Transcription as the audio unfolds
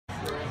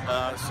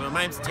So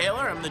my name's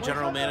Taylor. I'm the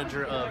general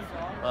manager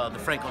of the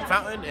Franklin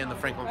Fountain and the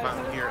Franklin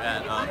Fountain here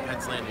at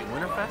Penn's Landing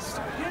Winterfest.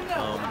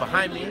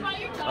 Behind me,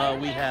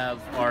 we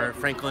have our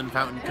Franklin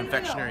Fountain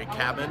Confectionery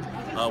Cabin,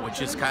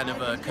 which is kind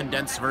of a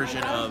condensed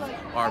version of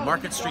our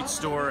Market Street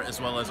store as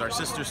well as our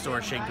sister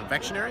store, Shane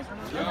Confectionery.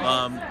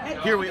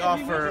 Here we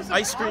offer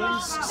ice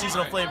creams,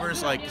 seasonal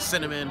flavors like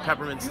cinnamon,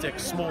 peppermint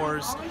sticks,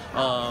 s'mores.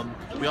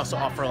 We also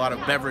offer a lot of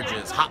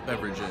beverages, hot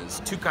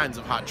beverages, 2 kinds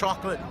of hot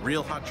chocolate,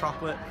 real hot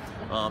chocolate,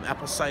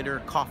 apple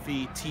cider,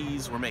 coffee,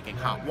 teas. We're making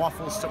hot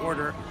waffles to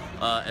order,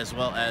 as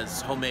well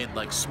as homemade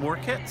like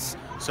s'more kits.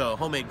 So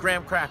homemade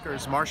graham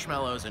crackers,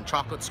 marshmallows, and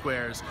chocolate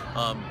squares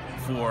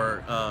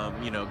for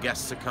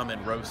guests to come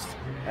and roast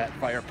at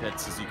fire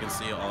pits, as you can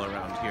see all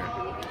around here.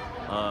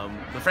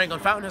 The Franklin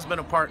Fountain has been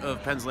a part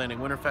of Penn's Landing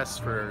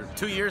Winterfest for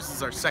 2 years. This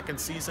is our 2nd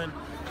season.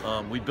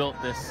 We built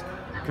this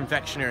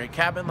confectionery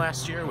cabin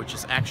last year, which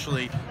is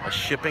actually a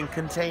shipping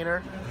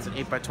container. It's an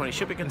 8x20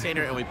 shipping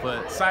container, and we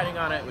put siding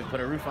on it, we put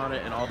a roof on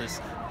it, and all this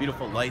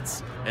beautiful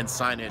lights and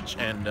signage,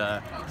 and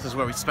this is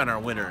where we spend our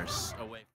winters.